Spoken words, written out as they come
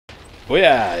Oh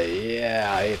yeah,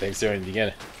 yeah. Hey, thanks for joining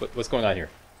again. What's going on here?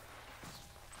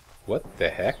 What the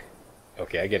heck?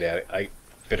 Okay, I get out. I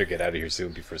better get out of here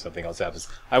soon before something else happens.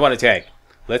 I want a tank.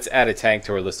 Let's add a tank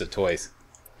to our list of toys.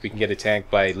 We can get a tank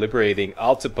by liberating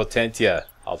Alte Potentia.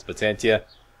 Alte Potentia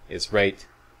is right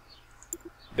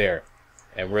there,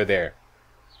 and we're there.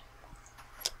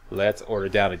 Let's order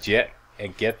down a jet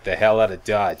and get the hell out of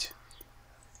Dodge.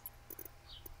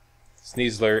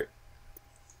 Sneeze alert.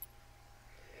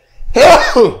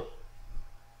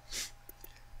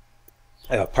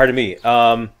 Pardon me.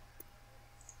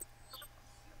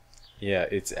 Yeah,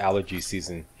 it's allergy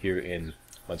season here in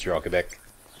Montreal, Quebec.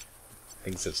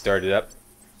 Things have started up.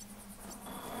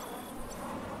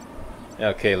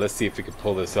 Okay, let's see if we can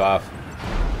pull this off.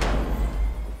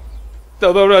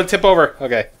 No, tip over.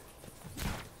 Okay.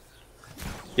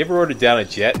 You ever ordered down a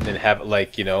jet and then have it,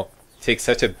 like, you know, take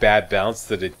such a bad bounce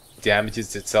that it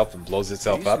damages itself and blows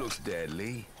itself up? Looks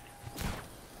deadly.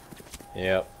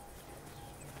 Yep.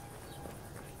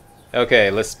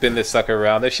 Okay, let's spin this sucker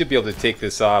around. I should be able to take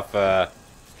this off,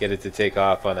 get it to take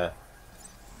off on a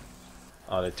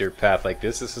dirt path like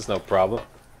this. This is no problem.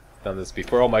 Done this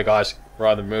before. Oh my gosh, we're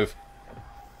on the move.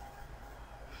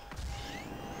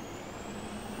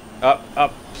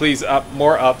 Up, please, up,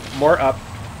 more up, more up.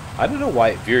 I don't know why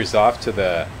it veers off to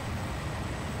the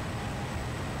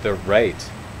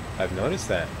right. I've noticed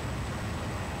that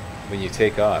when you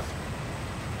take off.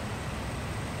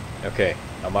 Okay,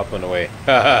 I'm up and away.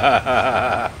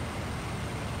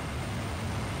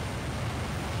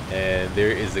 And there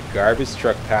is a garbage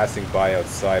truck passing by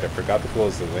outside. I forgot to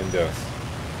close the window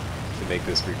to make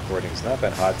this recording. It's not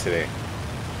that hot today,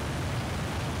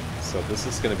 so this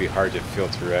is going to be hard to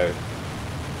filter out.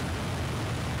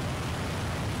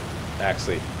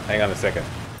 Actually, hang on a second.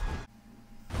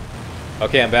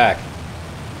 Okay, I'm back.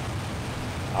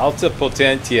 Alte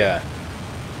Potentia.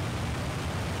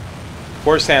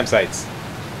 4 SAM sites.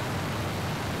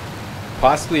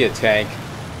 Possibly a tank.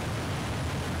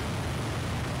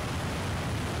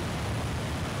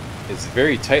 It's a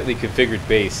very tightly configured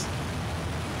base.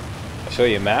 I'll show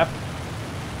you a map.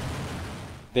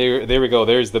 There we go.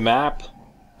 There's the map.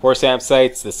 4 SAM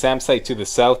sites. The SAM site to the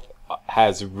south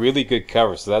has really good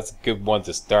cover, so that's a good one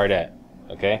to start at.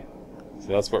 Okay? So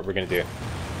that's what we're going to do.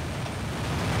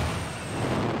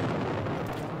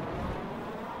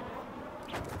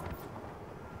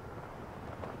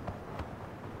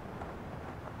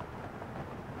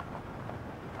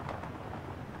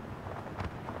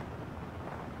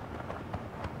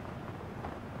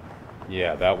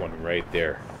 Yeah, that one right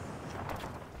there.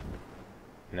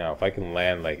 Now, if I can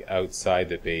land like outside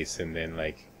the base and then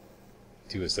like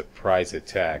do a surprise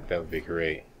attack, that would be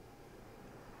great.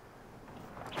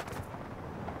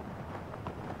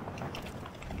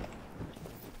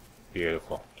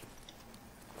 Beautiful.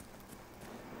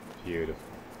 Beautiful.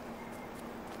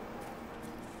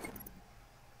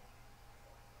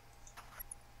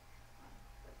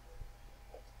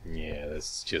 Yeah,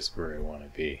 that's just where I want to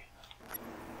be.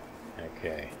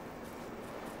 Okay.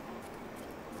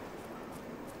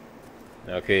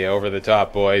 Okay, over the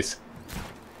top, boys.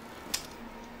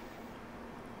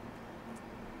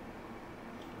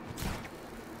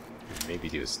 Maybe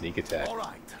do a sneak attack. All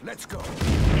right, let's go.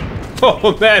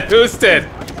 Oh man, who's dead?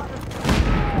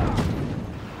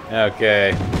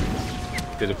 Okay.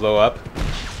 Did it blow up?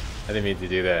 I didn't mean to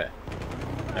do that.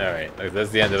 Alright,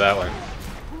 that's the end of that one.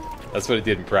 That's what it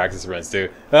did in practice runs too.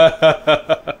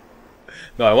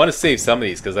 No, I want to save some of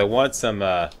these because I want some,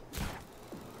 I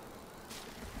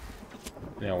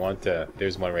want,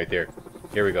 there's one right there.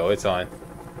 Here we go, it's on.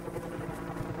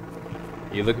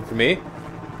 You looking for me?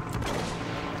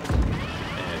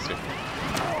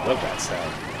 I love that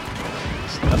sound.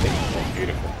 There's nothing more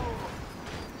beautiful.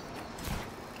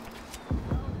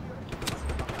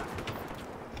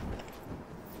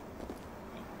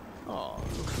 Oh,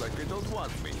 looks like they don't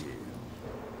want me here.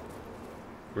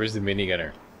 Where's the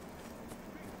minigunner?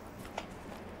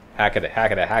 Hack it,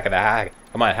 hack it, hack it, hack it.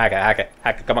 Come on, hack it, hack it,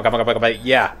 hack it. Come on, come on, come on, come on.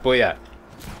 Yeah, booyah.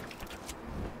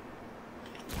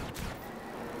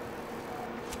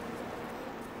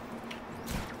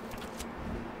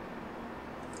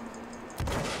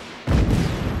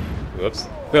 Whoops.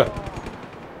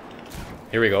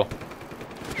 Here we go.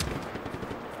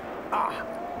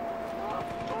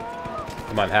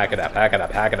 Come on, hack it up, hack it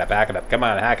up, hack it up, hack it up. Come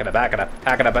on, hack it up, hack it up,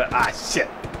 hack it up. Ah, shit.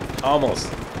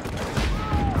 Almost.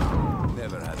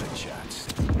 Never had a chance.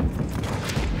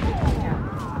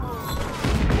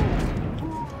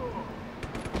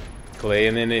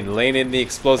 Laying in the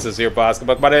explosives here, boss.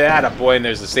 But attaboy, and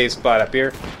there's a safe spot up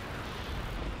here.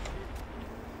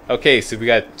 Okay, so we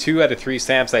got 2 out of 3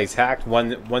 SAM sites hacked,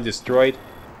 one destroyed.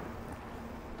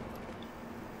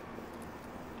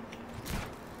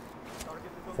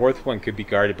 fourth one could be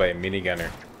guarded by a minigunner.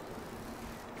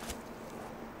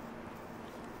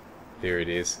 There it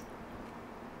is.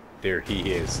 There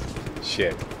he is.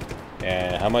 Shit.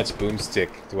 And how much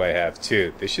boomstick do I have?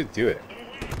 2. This should do it.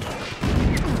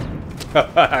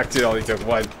 Actually, it only took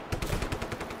 1.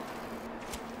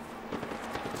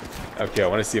 Okay, I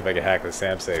want to see if I can hack the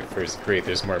SAM site first. Great,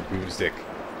 there's more boomstick.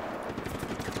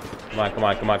 Come on, come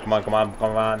on, come on, come on, come on,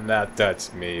 come on. Not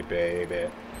touch me, baby.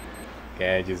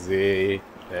 Can't you see?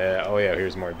 Oh yeah,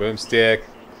 here's more boomstick.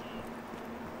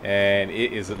 And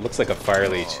it looks like a fire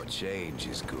leech. Oh, change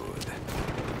is good.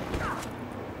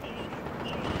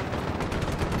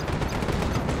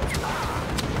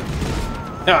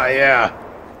 Ah, yeah.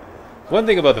 One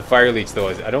thing about the fire leech, though,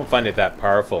 is I don't find it that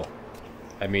powerful.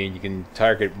 I mean, you can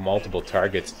target multiple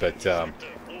targets, but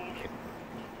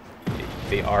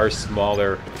they are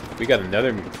smaller. We got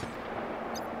another.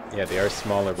 Yeah, they are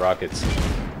smaller rockets.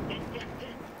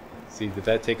 See, did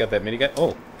that take out that minigun?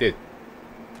 Oh, did.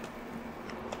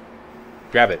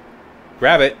 Grab it.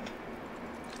 Grab it.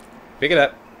 Pick it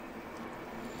up.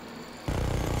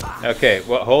 Okay,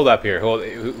 well, hold up here. Hold.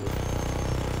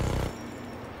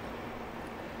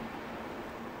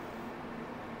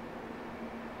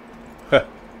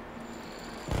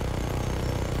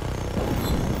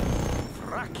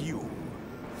 Frack you.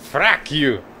 Frack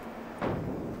you.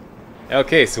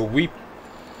 Okay, so we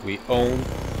own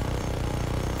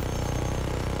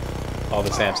all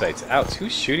the SAM sites. Ouch,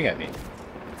 who's shooting at me?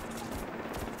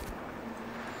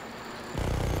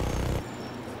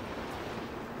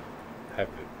 I have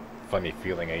a funny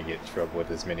feeling I get in trouble with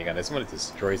this minigun. I just want to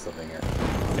destroy something here.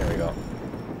 There we go.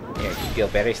 Yeah, you feel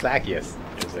better, Slack? Yes.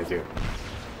 Yes, I do.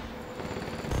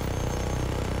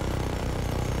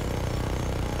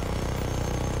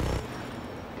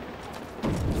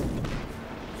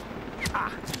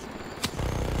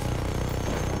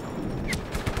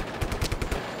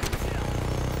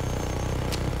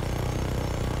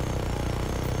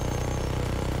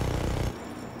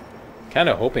 Kind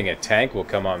of hoping a tank will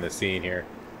come on the scene here.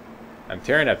 I'm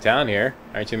tearing up town here.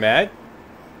 Aren't you mad?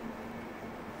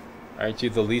 Aren't you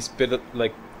the least bit of,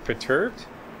 like, perturbed?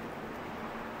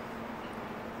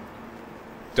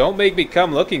 Don't make me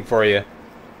come looking for you.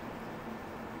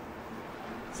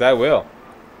 'Cause I will.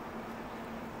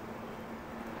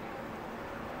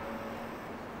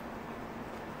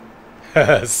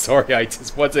 Sorry, I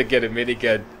just once I get a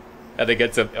minigun and I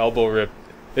get some elbow rip,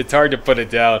 it's hard to put it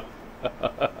down.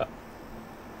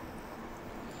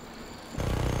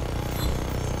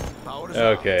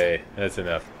 Okay, that's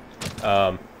enough.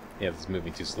 Yeah, it's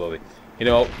moving too slowly. You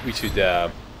know, we should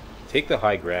take the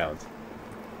high ground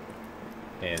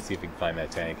and see if we can find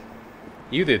that tank.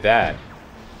 Either that,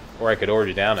 or I could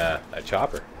order down a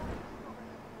chopper.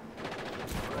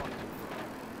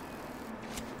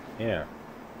 Yeah.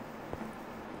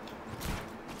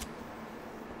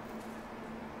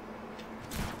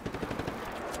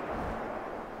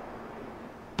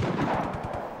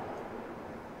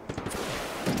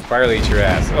 Fire leech your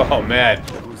ass. Oh man.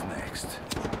 Who's next?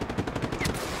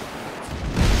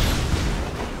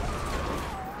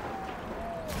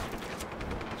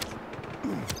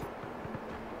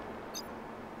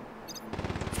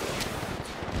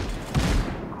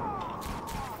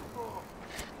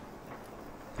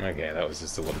 Okay, that was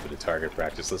just a little bit of target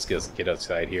practice. Let's get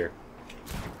outside here.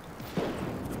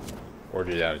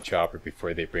 Order down a chopper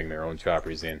before they bring their own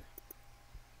choppers in.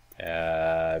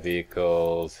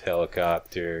 Vehicles,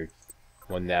 helicopter,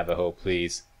 1 Navajo,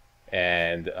 please.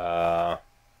 And, do I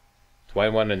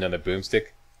want another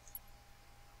boomstick?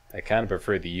 I kind of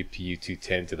prefer the UPU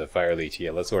 210 to the fire leech. Yeah,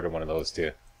 let's order one of those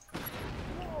too.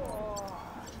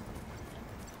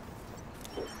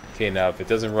 Okay, now if it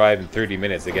doesn't arrive in 30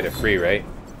 minutes, they get it free, right?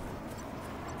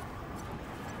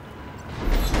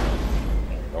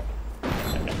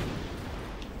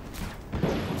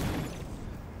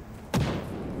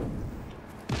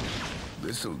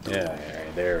 Yeah,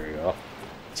 alright, there we go.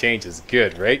 Change is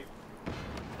good, right?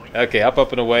 Okay, up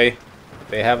and away.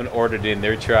 They haven't ordered in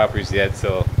their choppers yet,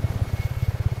 so...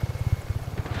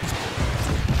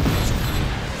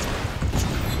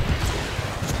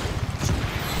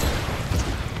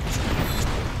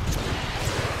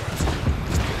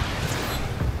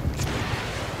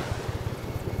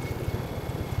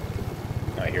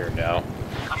 I hear him now.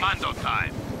 Commando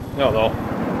time. No, no.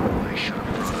 I should have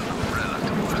brought an umbrella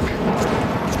to work.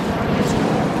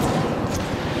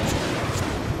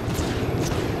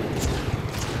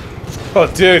 Oh,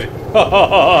 dude!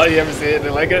 Oh, you ever see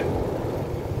anything like it?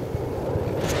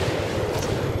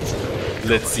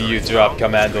 Let's see you drop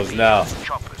commandos now.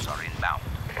 Choppers are inbound.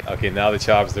 Okay, now the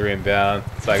choppers are inbound,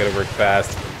 so I gotta work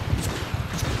fast.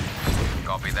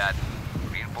 Copy that.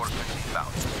 Reinforcements Reinforcements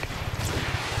inbound.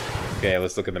 Okay,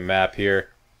 let's look at the map here.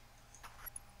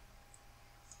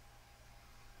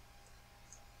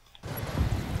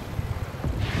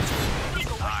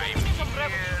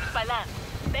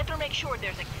 Better make sure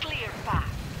there's a clear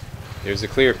path. There's a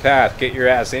clear path. Get your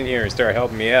ass in here and start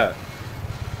helping me out.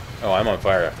 Oh, I'm on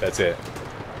fire. That's it.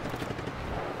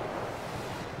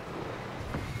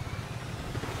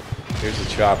 There's a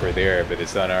chopper there, but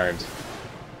it's unarmed.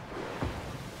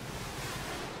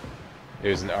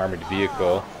 There's an armored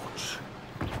vehicle.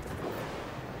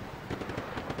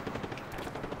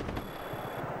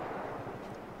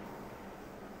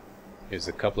 There's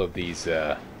a couple of these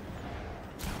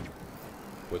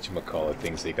whatchamacallit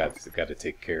things they got to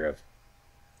take care of.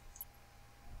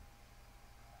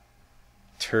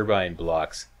 Turbine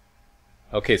blocks.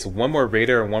 Okay, so one more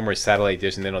radar and one more satellite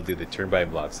dish, and then I'll do the turbine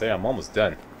blocks. There, I'm almost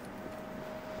done.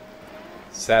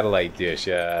 Satellite dish.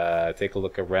 Take a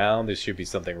look around. There should be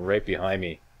something right behind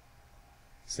me.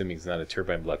 Assuming it's not a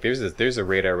turbine block. There's a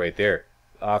radar right there.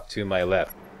 Off to my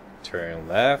left. Turn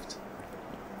left.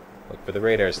 Look for the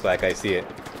radar, Slack. I see it.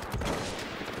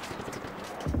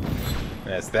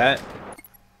 That's that.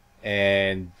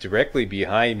 And directly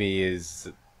behind me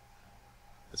is...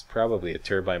 It's probably a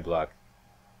turbine block.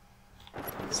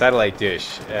 Satellite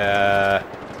dish. Let's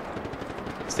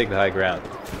take the high ground.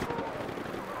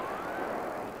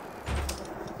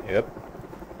 Yep.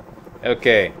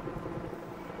 Okay.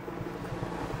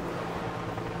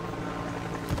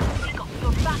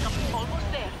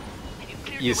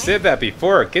 You said that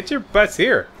before. Get your butts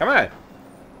here. Come on.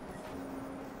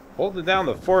 Holding down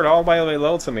the fort all by the way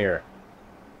lonesome here.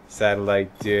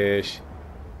 Satellite dish.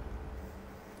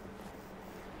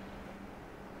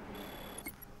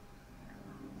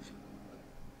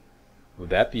 Would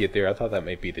that be it there? I thought that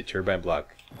might be the turbine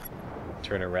block.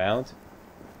 Turn around.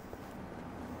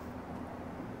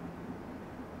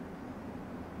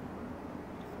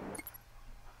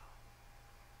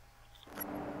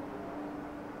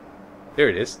 There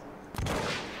it is.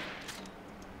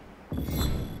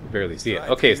 Barely see it.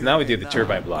 Okay, so now we do the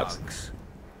turbine blocks.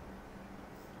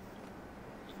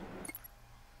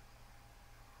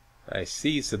 I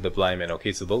see, said the blind man.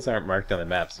 Okay, so those aren't marked on the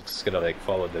map, so just gotta like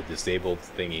follow the disabled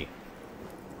thingy.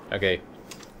 Okay,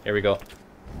 here we go.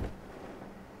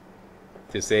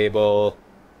 Disable.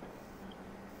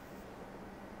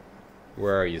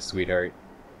 Where are you, sweetheart?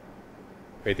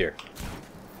 Right there.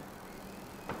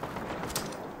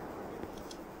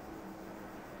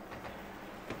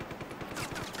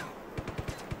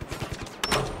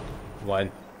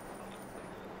 One.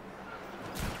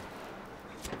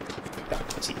 Oh,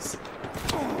 jeez.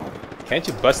 Can't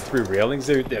you bust through railings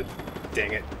there?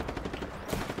 Dang it.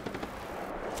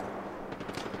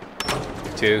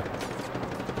 Two.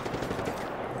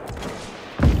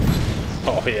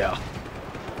 Oh, yeah.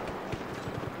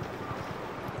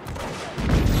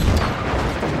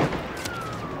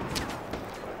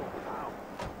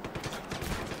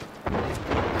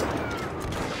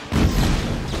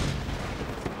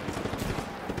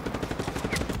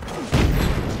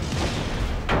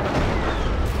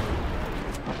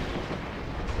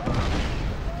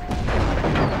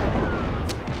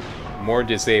 More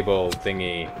disabled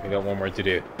thingy. We got one more to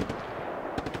do.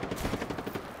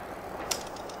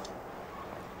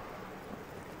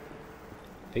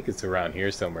 I think it's around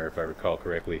here somewhere, if I recall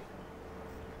correctly.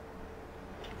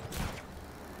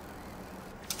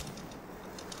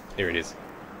 There it is.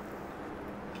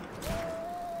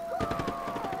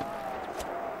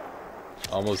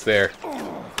 Almost there.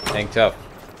 Hang tough.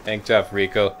 Hang tough,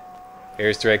 Rico.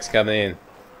 Airstrike's coming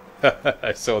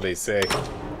in. So they say.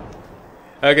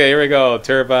 Okay, here we go.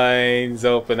 Turbines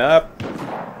open up.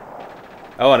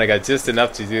 Oh, and I got just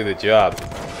enough to do the job.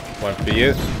 One for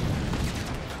you.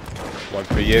 One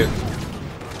for you.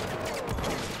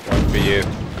 One for you.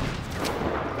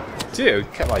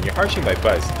 Dude, come on, you're harshing my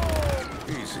buzz.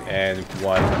 And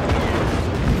one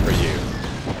for you.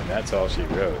 And that's all she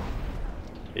wrote.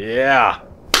 Yeah!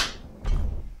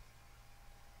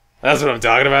 That's what I'm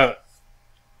talking about.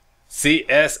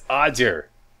 CS Odjur.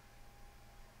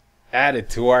 Added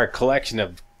to our collection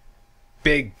of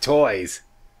big toys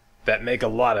that make a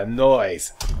lot of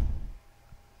noise.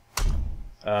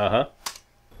 Uh-huh.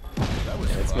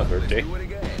 It's my birthday.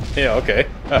 Yeah, okay.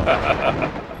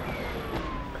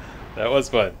 That was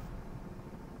fun.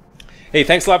 Hey,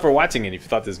 thanks a lot for watching, and if you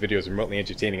thought this video was remotely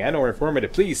entertaining and or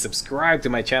informative, please subscribe to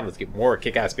my channel to get more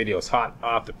kick-ass videos hot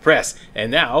off the press. And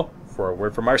now, for a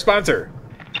word from our sponsor.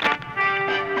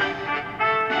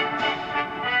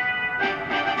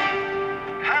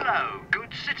 Hello,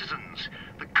 good citizens.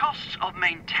 The costs of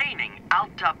maintaining containing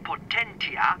Alte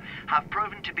Potentia have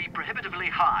proven to be prohibitively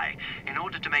high. In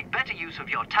order to make better use of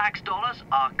your tax dollars,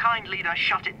 our kind leader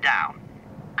shut it down.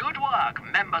 Good work,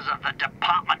 members of the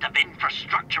Department of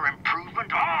Infrastructure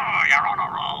Improvement. Oh, you're on a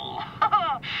roll.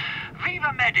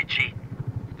 Viva Medici.